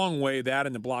went a long way, that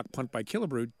and the block punt by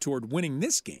Killebrew, toward winning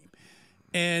this game.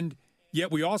 And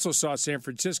yet we also saw San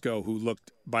Francisco, who looked,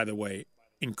 by the way,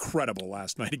 incredible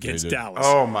last night against Dallas.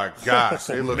 Oh my gosh,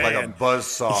 they looked like a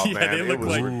buzzsaw, man. They looked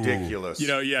like ridiculous. You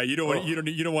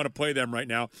don't want to play them right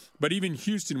now. But even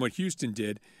Houston, what Houston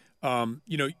did,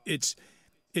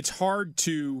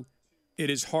 it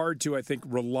is hard to, I think,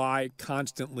 rely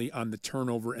constantly on the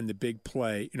turnover and the big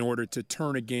play in order to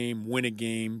turn a game, win a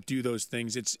game, do those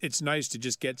things. It's nice to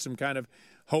just get some kind of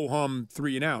ho-hum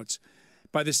 3 and outs.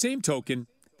 By the same token,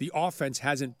 the offense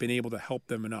hasn't been able to help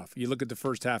them enough. You look at the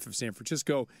first half of San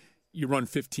Francisco, you run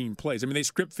 15 plays. I mean, they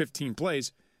script 15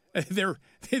 plays.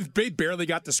 They barely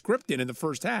got the script in the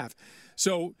first half.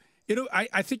 So,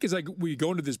 I think as we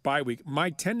go into this bye week, my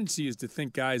tendency is to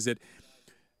think, guys, that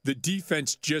the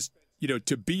defense just –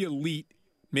 to be elite,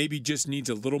 maybe just needs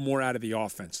a little more out of the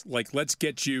offense. Like, let's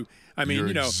get you. I mean, You're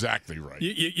exactly right.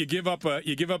 You give up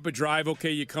a drive.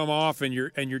 Okay, you come off and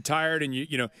you're tired, and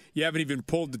you haven't even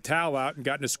pulled the towel out and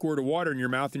gotten a squirt of water in your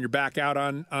mouth, and you're back out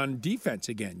on defense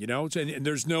again. And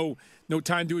there's no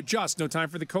time to adjust, no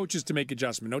time for the coaches to make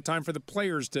adjustment, no time for the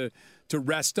players to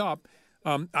rest up.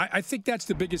 I think that's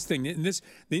the biggest thing. And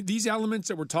these elements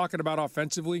that we're talking about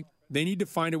offensively, they need to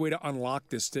find a way to unlock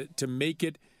this to make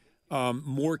it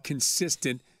more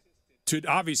consistent, to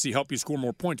obviously help you score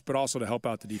more points, but also to help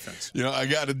out the defense. I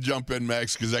got to jump in,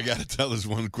 Max, because I got to tell this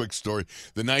one quick story.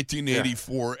 The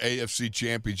 1984 AFC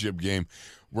Championship game,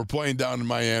 we're playing down in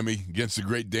Miami against the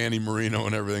great Danny Marino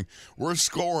and everything. We're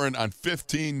scoring on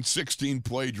 15,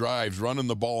 16-play drives, running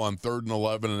the ball on 3rd and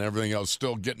 11 and everything else,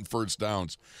 still getting first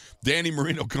downs. Danny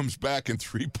Marino comes back in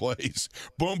 3 plays.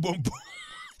 Boom, boom, boom.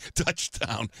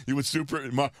 Touchdown. He was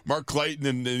Mark Clayton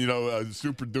and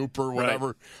Super Duper, whatever.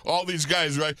 Right. All these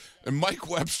guys, right? And Mike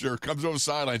Webster comes over the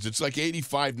sidelines. It's like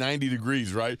 85, 90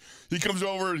 degrees, right? He comes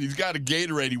over, he's got a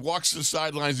Gatorade. He walks to the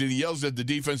sidelines and he yells at the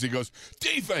defense. He goes,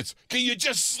 "Defense, can you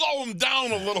just slow him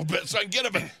down a little bit so I can get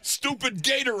him a stupid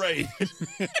Gatorade?"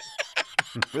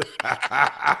 And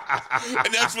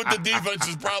that's what the defense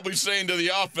is probably saying to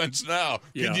the offense now.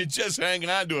 Can you just hang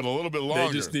on to it a little bit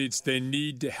longer? They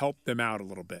need to help them out a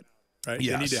little bit, right?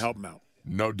 Yes. They need to help them out.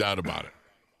 No doubt about it.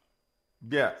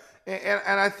 Yeah,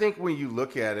 and I think when you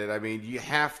look at it, I mean, you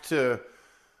have to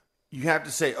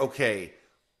say, okay,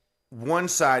 one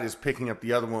side is picking up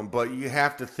the other one, but you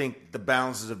have to think the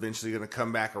balance is eventually going to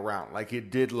come back around, like it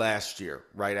did last year,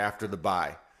 right after the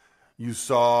bye. You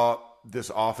saw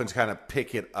this offense kind of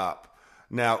pick it up.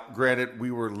 Now, granted, we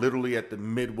were literally at the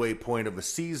midway point of a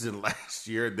season last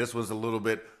year. This was a little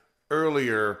bit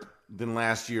earlier than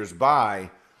last year's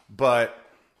bye, but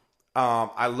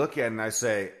I look at it and I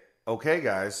say, okay,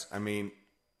 guys, I mean,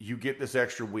 you get this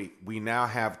extra week. We now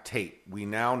have tape. We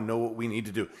now know what we need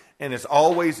to do. And it's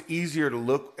always easier to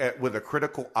look at with a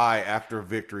critical eye after a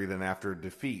victory than after a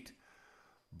defeat.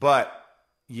 But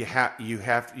you have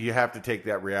to take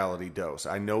that reality dose.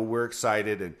 I know we're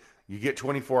excited, and you get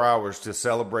 24 hours to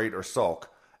celebrate or sulk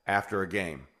after a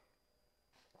game.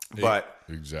 But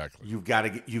exactly, you've got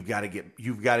to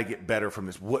get better from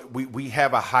this. We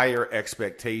have a higher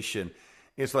expectation.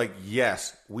 It's like,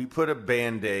 yes, we put a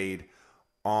Band-Aid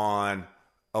on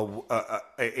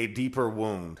a deeper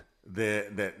wound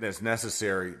that's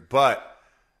necessary, but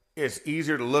it's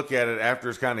easier to look at it after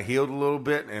it's kind of healed a little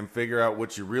bit and figure out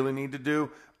what you really need to do.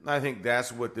 I think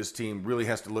that's what this team really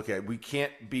has to look at. We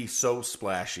can't be so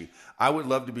splashy. I would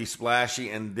love to be splashy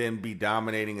and then be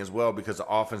dominating as well because the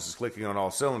offense is clicking on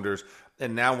all cylinders.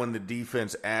 And now when the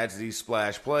defense adds these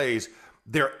splash plays,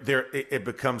 it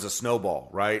becomes a snowball,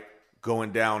 right?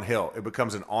 Going downhill. It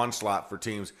becomes an onslaught for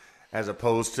teams as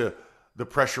opposed to the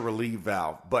pressure relief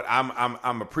valve. But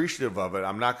I'm appreciative of it.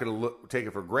 I'm not going to take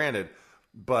it for granted.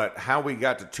 But how we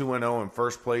got to 2-0 in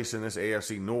first place in this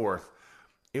AFC North,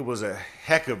 it was a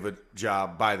heck of a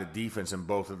job by the defense in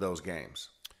both of those games.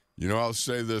 I'll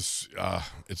say this.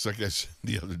 It's like I said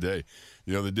the other day.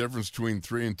 The difference between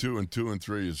 3-2 and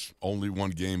 2-3 is only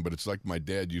one game, but it's like my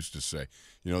dad used to say.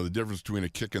 The difference between a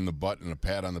kick in the butt and a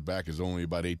pat on the back is only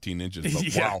about 18 inches.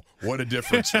 But wow, what a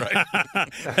difference, right?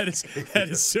 That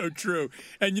is so true.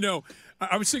 And,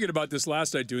 I was thinking about this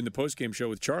last night doing the postgame show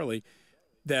with Charlie,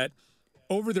 that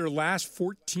over their last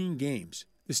 14 games,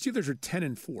 the Steelers are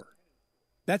 10-4.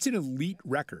 That's an elite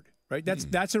record, right?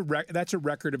 That's a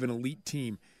record of an elite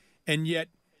team. And yet,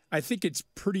 I think it's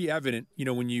pretty evident,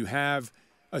 when you have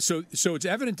so it's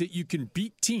evident that you can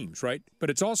beat teams, right? But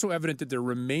it's also evident that there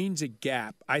remains a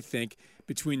gap, I think,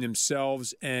 between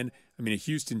themselves and, a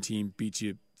Houston team beats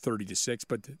you 30-6,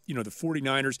 but the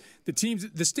 49ers,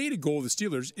 the stated goal of the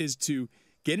Steelers is to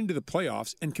get into the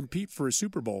playoffs and compete for a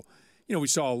Super Bowl. We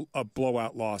saw a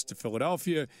blowout loss to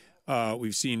Philadelphia.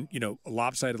 We've seen, a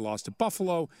lopsided loss to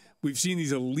Buffalo. We've seen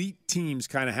these elite teams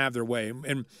kind of have their way.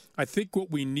 And I think what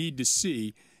we need to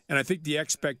see, and I think the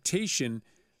expectation,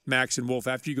 Max and Wolf,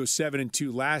 after you go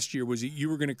 7-2 last year, was that you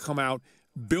were going to come out,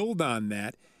 build on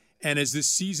that, and as this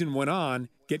season went on,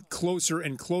 get closer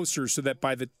and closer so that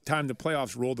by the time the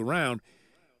playoffs rolled around,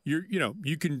 you're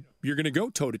going to go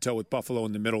toe-to-toe with Buffalo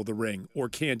in the middle of the ring, or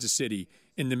Kansas City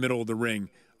in the middle of the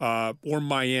ring, or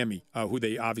Miami, who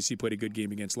they obviously played a good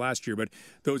game against last year. But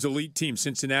those elite teams,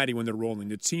 Cincinnati when they're rolling,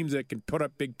 the teams that can put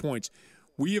up big points,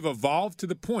 we have evolved to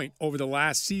the point over the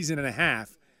last season and a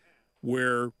half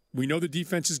where we know the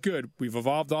defense is good. We've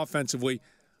evolved offensively.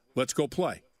 Let's go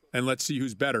play, and let's see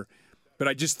who's better. But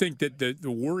I just think that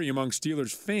the worry among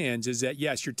Steelers fans is that,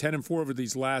 yes, you're 10-4 over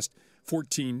these last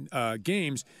 14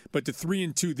 games, but the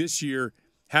 3-2 this year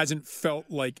hasn't felt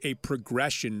like a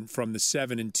progression from the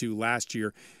 7-2 last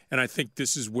year. And I think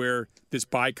this is where this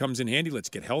bye comes in handy. Let's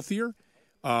get healthier.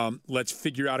 Let's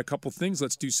figure out a couple things.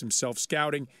 Let's do some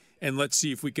self-scouting, and let's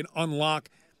see if we can unlock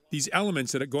these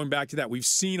elements that are going back to that. We've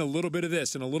seen a little bit of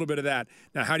this and a little bit of that.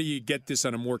 Now, how do you get this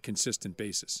on a more consistent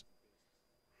basis?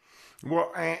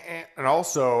 Well, and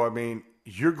also,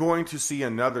 you're going to see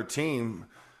another team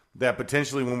that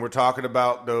potentially, when we're talking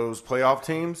about those playoff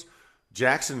teams,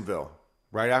 Jacksonville,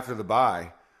 right after the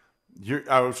bye.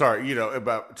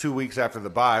 About 2 weeks after the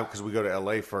bye, because we go to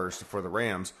LA first for the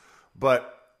Rams.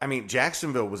 But,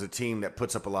 Jacksonville was a team that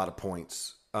puts up a lot of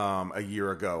points a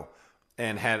year ago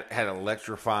and had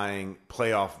electrifying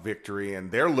playoff victory,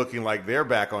 and they're looking like they're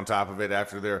back on top of it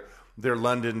after their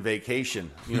London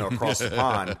vacation, across the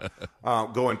pond,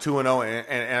 going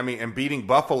 2-0 and beating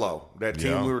Buffalo, that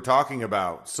team we were talking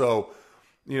about. So,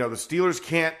 the Steelers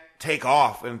can't take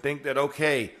off and think that,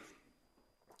 okay,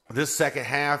 this second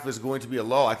half is going to be a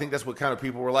lull. I think that's what kind of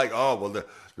people were like, oh, well,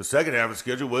 the second half of the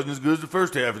schedule wasn't as good as the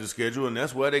first half of the schedule, and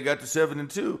that's why they got to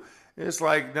 7-2. It's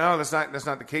like, no, that's not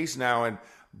the case now. And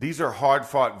these are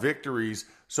hard-fought victories.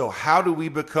 So how do we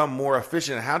become more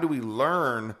efficient? How do we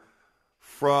learn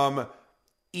from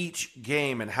each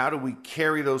game, and how do we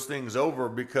carry those things over?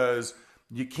 Because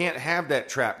you can't have that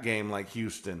trap game like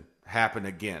Houston happen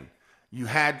again. You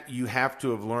have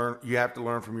to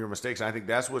learn from your mistakes. And I think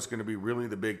that's what's going to be really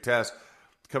the big test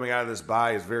coming out of this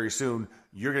bye is very soon.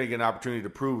 You're going to get an opportunity to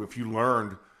prove if you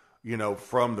learned,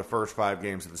 from the first 5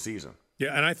 games of the season.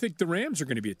 Yeah, and I think the Rams are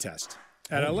going to be a test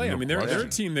at LA. They're a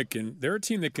team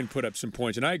that can put up some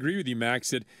points. And I agree with you,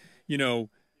 Max, that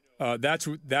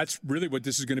that's really what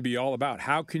this is going to be all about.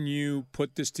 How can you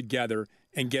put this together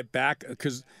and get back?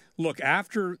 Because look,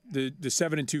 after the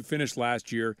 7-2 finish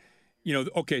last year,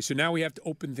 okay, so now we have to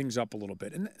open things up a little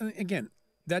bit. And again,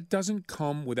 that doesn't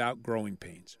come without growing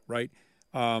pains, right?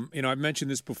 I've mentioned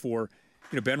this before.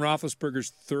 Ben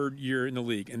Roethlisberger's 3rd year in the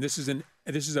league, and this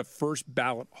is a first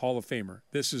ballot Hall of Famer.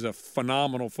 This is a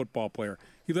phenomenal football player.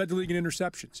 He led the league in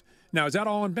interceptions. Now, is that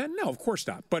all on Ben? No, of course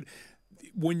not. But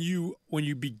when you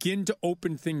begin to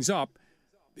open things up,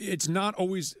 it's not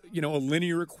always a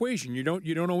linear equation. You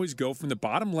don't always go from the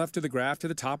bottom left of the graph to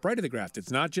the top right of the graph.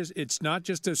 It's not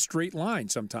just a straight line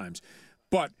sometimes.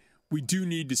 But we do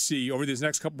need to see over these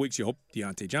next couple weeks. You hope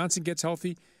Deontay Johnson gets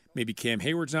healthy. Maybe Cam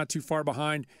Hayward's not too far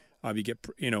behind. You get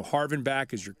Harvin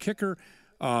back as your kicker.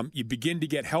 You begin to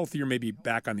get healthier, maybe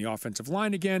back on the offensive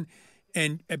line again.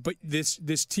 But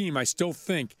this team, I still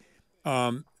think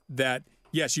that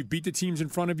yes, you beat the teams in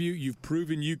front of you. You've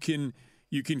proven you can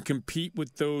compete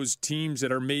with those teams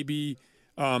that are maybe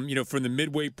from the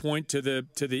midway point to the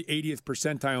 80th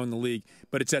percentile in the league.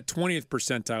 But it's that 20th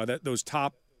percentile, those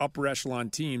top upper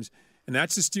echelon teams, and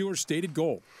that's the Steelers' stated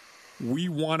goal. We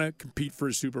want to compete for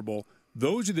a Super Bowl.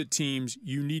 Those are the teams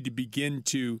you need to begin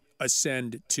to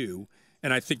ascend to,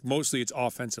 and I think mostly it's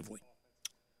offensively.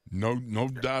 No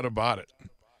doubt about it.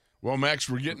 Well, Max,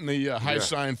 we're getting the high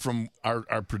sign from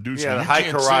our producer. Yeah, the You high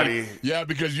can't karate. see. Yeah,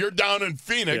 because you're down in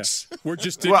Phoenix. Yeah. We're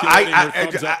gesticulating, we're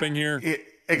thumbs upping here.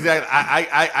 Exactly.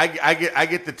 I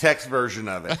get the text version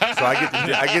of it, so I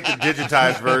get the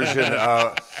digitized version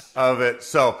of it.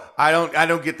 So I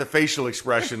don't get the facial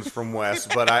expressions from Wes,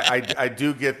 but I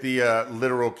do get the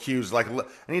literal cues. Like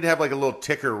I need to have like a little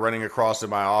ticker running across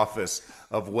in my office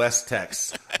of Wes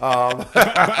text. By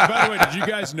the way, did you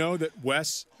guys know that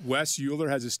Wes Euler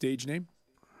has a stage name?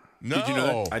 No. Did you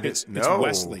know that? It's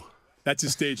Wesley. That's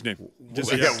his stage name.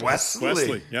 Wesley.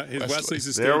 Wesley. Yeah, Wesley's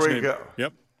his stage name. There we name. go.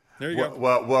 Yep. There you go.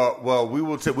 Well, we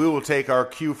will take our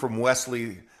cue from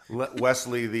Wesley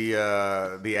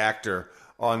the actor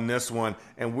on this one,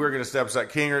 and we're going to step aside.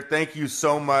 Kinger, thank you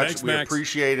so much. Thanks, we Max.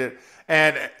 appreciate it.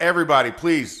 And everybody,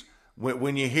 please,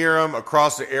 when you hear them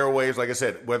across the airwaves, like I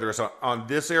said, whether it's on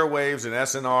this airwaves and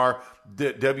SNR,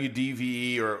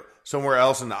 WDVE, or somewhere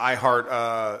else in the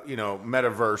iHeart,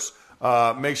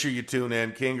 metaverse, make sure you tune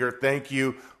in. Kinger, thank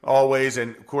you always,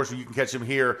 and of course you can catch him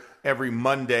here every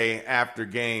Monday after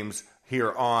games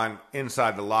here on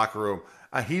Inside the Locker Room.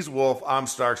 He's Wolf. I'm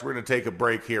Starks. We're going to take a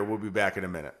break here. We'll be back in a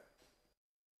minute.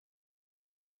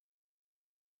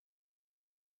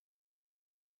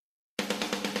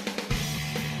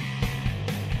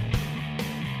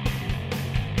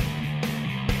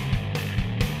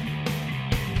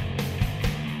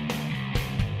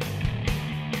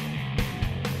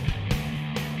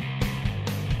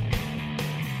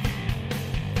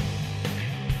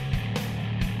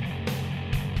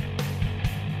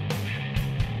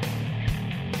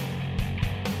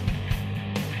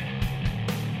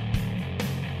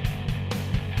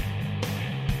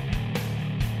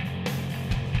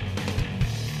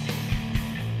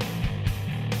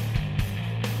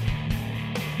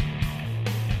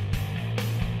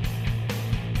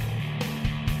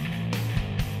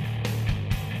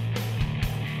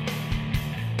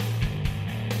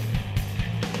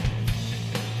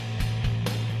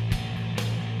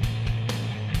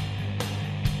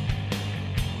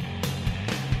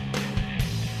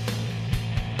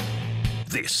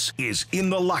 This is In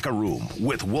the Locker Room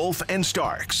with Wolf and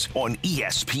Starks on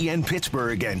ESPN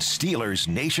Pittsburgh and Steelers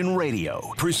Nation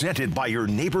Radio. Presented by your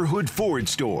neighborhood Ford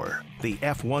store. The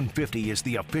F-150 is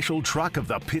the official truck of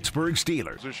the Pittsburgh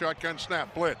Steelers. The shotgun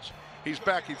snap, blitz. He's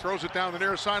back. He throws it down the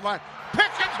near sideline.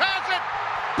 Pickens has it.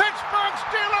 Pittsburgh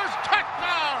Steelers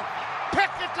touchdown.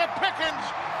 Pickett to Pickens,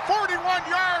 41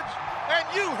 yards, and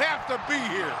you have to be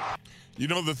here. You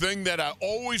know, the thing that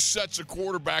always sets a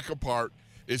quarterback apart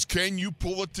is, can you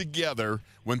pull it together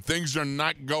when things are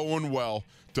not going well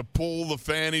to pull the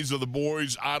fannies of the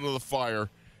boys out of the fire?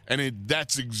 And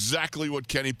that's exactly what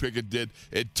Kenny Pickett did.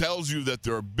 It tells you that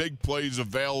there are big plays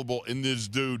available in this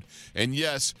dude. And,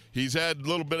 yes, he's had a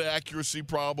little bit of accuracy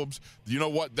problems. You know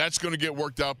what? That's going to get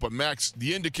worked out. But, Max,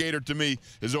 the indicator to me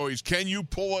is always, can you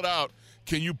pull it out?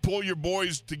 Can you pull your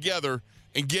boys together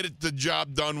and get the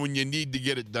job done when you need to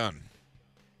get it done?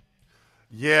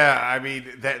 Yeah, I mean,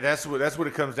 that's what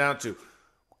it comes down to.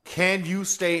 Can you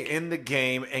stay in the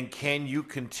game, and can you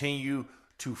continue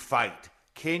to fight?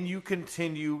 Can you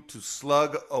continue to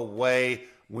slug away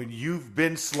when you've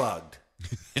been slugged?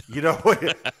 You know,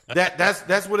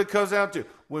 that's what it comes down to.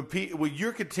 When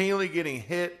you're continually getting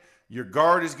hit, your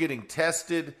guard is getting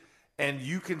tested, and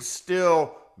you can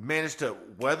still manage to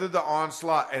weather the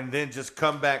onslaught and then just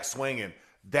come back swinging.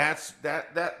 That's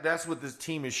what this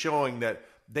team is showing, that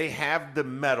they have the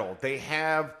mettle. They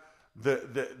have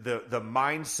the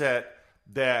mindset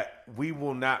that we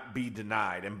will not be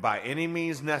denied. And by any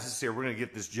means necessary, we're going to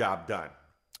get this job done.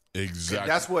 Exactly. And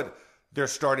that's what they're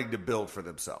starting to build for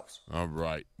themselves. All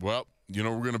right. Well, you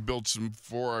know, we're going to build some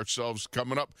for ourselves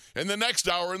coming up in the next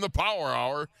hour, in the Power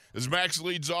Hour, as Max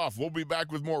leads off. We'll be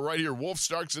back with more right here. Wolf,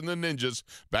 Starks, and the Ninjas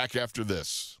back after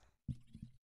this.